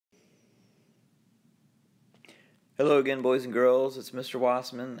Hello again, boys and girls. It's Mr.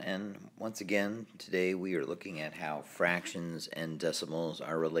 Wasemann, and once again, today we are looking at how fractions and decimals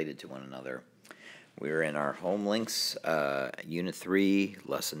are related to one another. We're in our home links, Unit 3,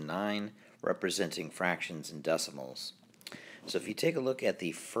 Lesson 9, representing fractions and decimals. So if you take a look at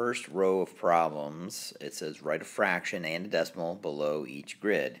the first row of problems, it says write a fraction and a decimal below each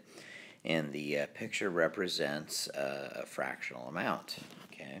grid. And the picture represents a fractional amount.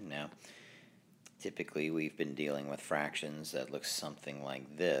 Okay, now typically we've been dealing with fractions that look something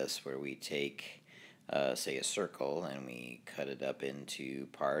like this, where we take, say, a circle and we cut it up into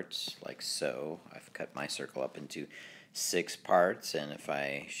parts like so. I've cut my circle up into 6 parts, and if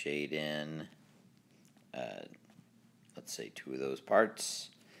I shade in, let's say 2 of those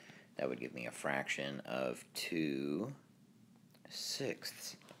parts, that would give me a fraction of 2/6.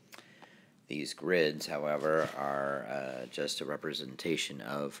 These grids, however, are just a representation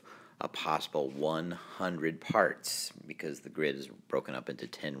of a possible 100 parts, because the grid is broken up into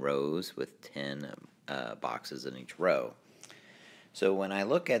 10 rows with 10 boxes in each row. So when I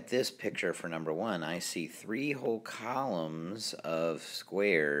look at this picture for number 1, I see 3 whole columns of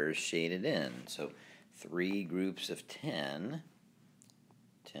squares shaded in. So 3 groups of 10,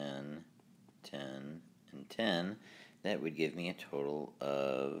 10, 10, and 10. That would give me a total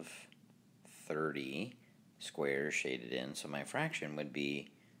of 30 squares shaded in. So my fraction would be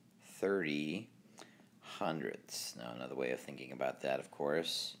 30 hundredths. Now another way of thinking about that, of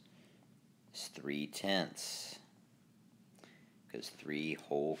course, is 3/10, because 3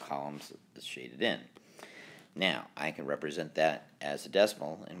 whole columns is shaded in. Now I can represent that as a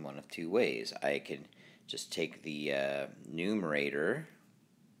decimal in one of 2 ways. I can just take the numerator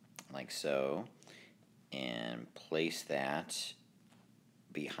like so and place that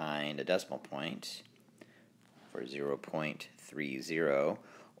behind a decimal point for 0.30,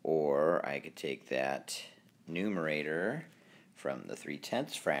 or I could take that numerator from the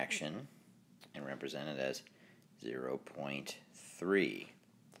 3/10 fraction and represent it as 0.3.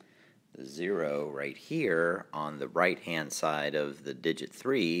 The 0 right here on the right hand side of the digit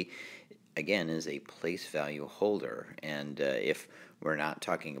 3 again is a place value holder, and if we're not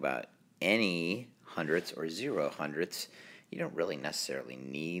talking about any hundredths or 0 hundredths, you don't really necessarily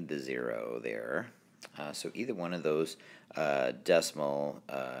need the 0 there. So either one of those decimal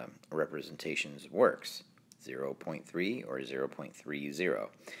representations works, 0.3 or 0.30.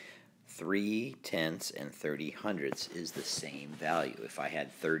 3/10 and 30 hundredths is the same value. If I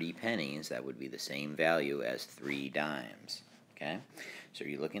had 30 pennies, that would be the same value as 3 dimes. Okay? So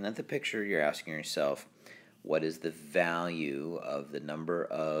you're looking at the picture, you're asking yourself, what is the value of the number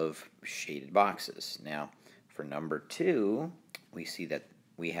of shaded boxes? Now, for number 2, we see that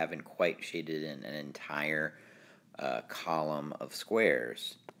we haven't quite shaded in an entire column of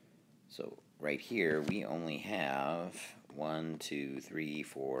squares. So right here, we only have 1, 2, 3,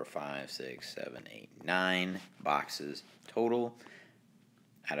 4, 5, 6, 7, 8, 9 boxes total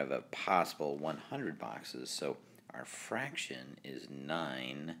out of a possible 100 boxes. So our fraction is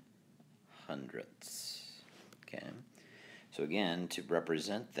 9 hundredths. Okay. So again, to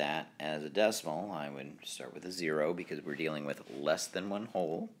represent that as a decimal, I would start with a 0 because we're dealing with less than 1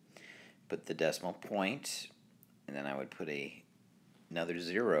 whole. Put the decimal point, and then I would put another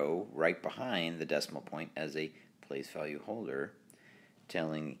 0 right behind the decimal point as a place value holder,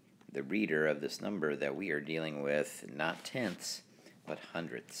 telling the reader of this number that we are dealing with not tenths, but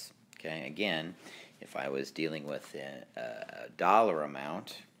hundredths. Okay. Again, if I was dealing with a dollar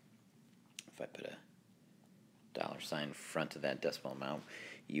amount, if I put a $sign in front of that decimal amount,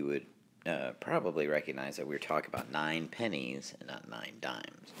 you would probably recognize that we're talking about 9 pennies and not 9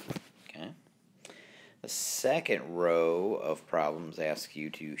 dimes. Okay. The second row of problems ask you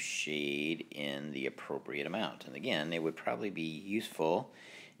to shade in the appropriate amount. And again, it would probably be useful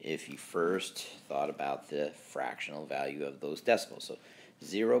if you first thought about the fractional value of those decimals. So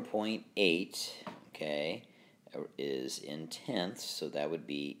 0.8, okay, is in tenths, so that would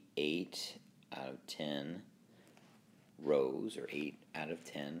be 8 out of 10 rows, or 8 out of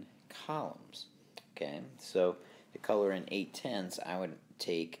 10 columns. Okay, so to color in 8/10, I would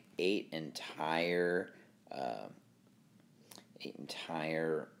take 8 entire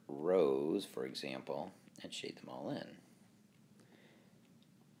rows, for example, and shade them all in.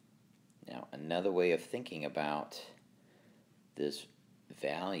 Now, another way of thinking about this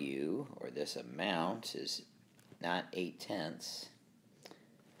value or this amount is not 8/10,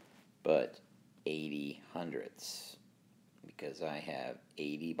 but 80 hundredths, because I have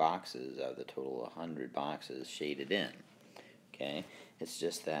 80 boxes out of the total 100 boxes shaded in. Okay, it's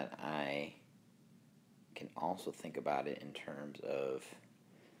just that I can also think about it in terms of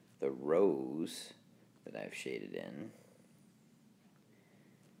the rows that I've shaded in.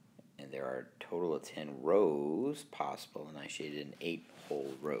 And there are a total of 10 rows possible, and I shaded in 8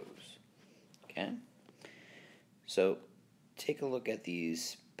 whole rows. Okay? So take a look at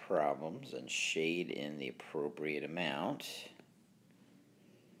these problems and shade in the appropriate amount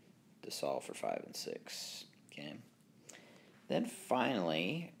to solve for 5 and 6. Okay? Then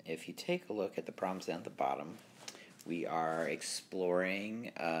finally, if you take a look at the problems down at the bottom, we are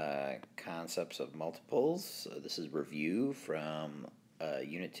exploring concepts of multiples. So this is review from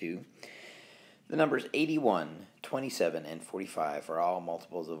Unit 2. The numbers 81, 27, and 45 are all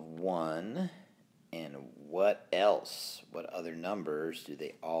multiples of 1. And what else? What other numbers do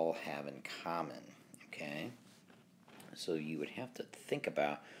they all have in common? Okay? So you would have to think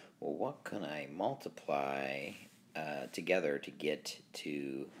about, well, what can I multiply together to get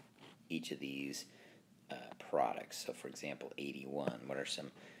to each of these products? So for example, 81, what are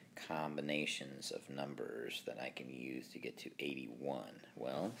some combinations of numbers that I can use to get to 81?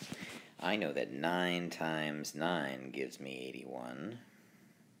 Well, I know that 9 times 9 gives me 81.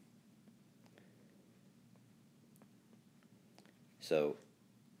 So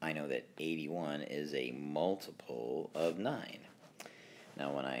I know that 81 is a multiple of 9.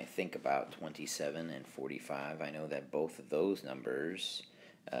 Now when I think about 27 and 45, I know that both of those numbers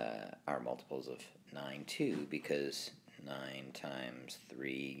are multiples of 9 too, because 9 times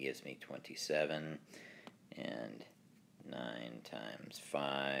 3 gives me 27, and 9 times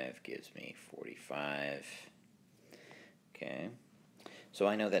 5 gives me 45. Okay, so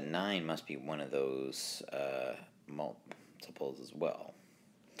I know that 9 must be one of those multiples as well.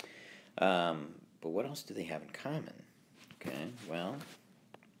 But what else do they have in common? Okay, well,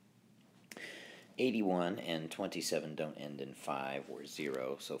 81 and 27 don't end in 5 or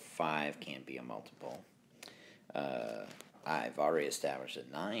 0, so 5 can't be a multiple. I've already established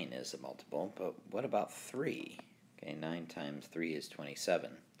that 9 is a multiple, but what about 3? Okay, 9 times 3 is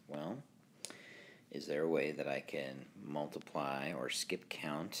 27. Well, is there a way that I can multiply or skip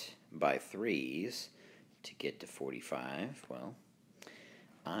count by 3's to get to 45? Well,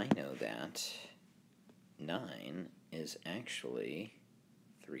 I know that 9 is actually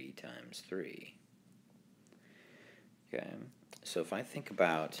 3 times 3. Okay, so if I think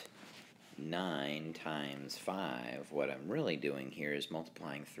about 9 times 5, what I'm really doing here is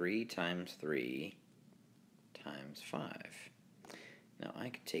multiplying 3 times 3 times 5. Now I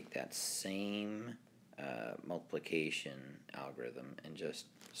could take that same multiplication algorithm and just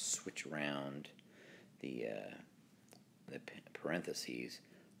switch around the parentheses,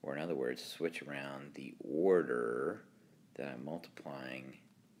 or in other words, switch around the order that I'm multiplying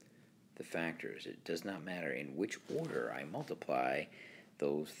the factors. It does not matter in which order I multiply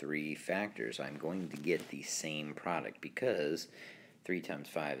those 3 factors. I'm going to get the same product, because 3 times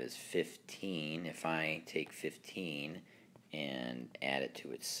 5 is 15. If I take 15 and add it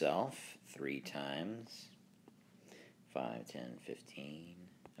to itself 3 times, 5, 10, 15,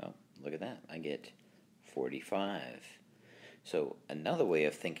 oh, look at that, I get 45. So another way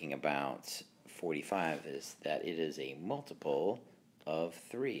of thinking about 45 is that it is a multiple of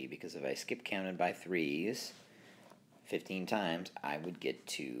 3, because if I skip counted by 3's 15 times, I would get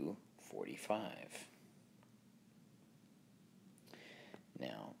to 45.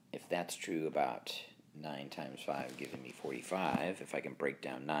 Now, if that's true about 9 times 5 giving me 45, if I can break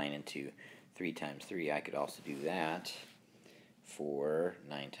down 9 into 3 times 3, I could also do that for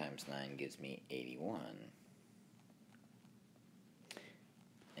 9 times 9 gives me 81.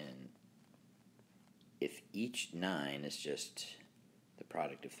 And if each 9 is just the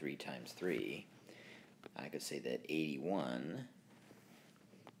product of 3 times 3, I could say that 81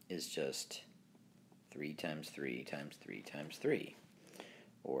 is just 3 times 3 times 3 times 3,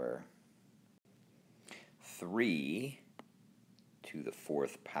 or 3 to the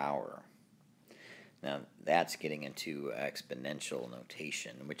 4th power. Now that's getting into exponential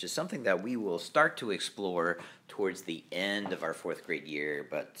notation, which is something that we will start to explore towards the end of our 4th grade year,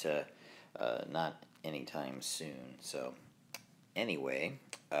 but not anytime soon. So anyway,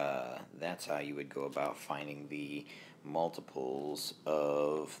 that's how you would go about finding the multiples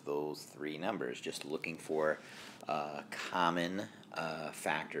of those 3 numbers, just looking for common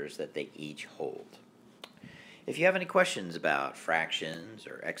factors that they each hold. If you have any questions about fractions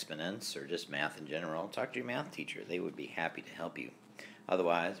or exponents or just math in general, talk to your math teacher. They would be happy to help you.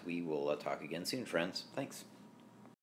 Otherwise, we will talk again soon, friends. Thanks.